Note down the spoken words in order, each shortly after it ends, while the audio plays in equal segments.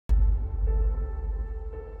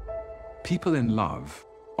People in love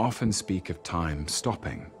often speak of time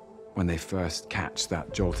stopping when they first catch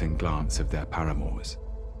that jolting glance of their paramours,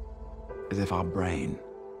 as if our brain,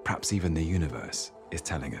 perhaps even the universe, is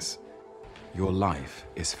telling us, your life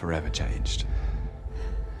is forever changed.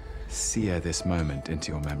 Sear this moment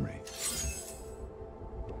into your memory.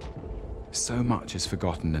 So much is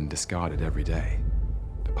forgotten and discarded every day.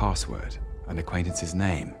 The password, an acquaintance's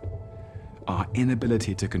name. Our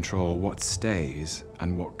inability to control what stays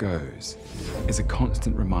and what goes is a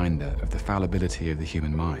constant reminder of the fallibility of the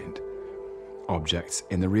human mind. Objects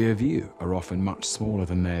in the rear view are often much smaller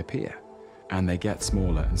than they appear, and they get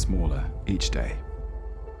smaller and smaller each day.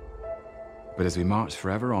 But as we march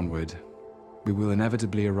forever onward, we will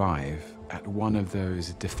inevitably arrive at one of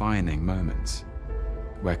those defining moments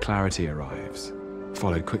where clarity arrives,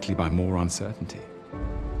 followed quickly by more uncertainty.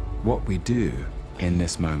 What we do in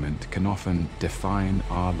this moment can often define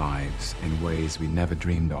our lives in ways we never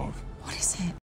dreamed of. What is it?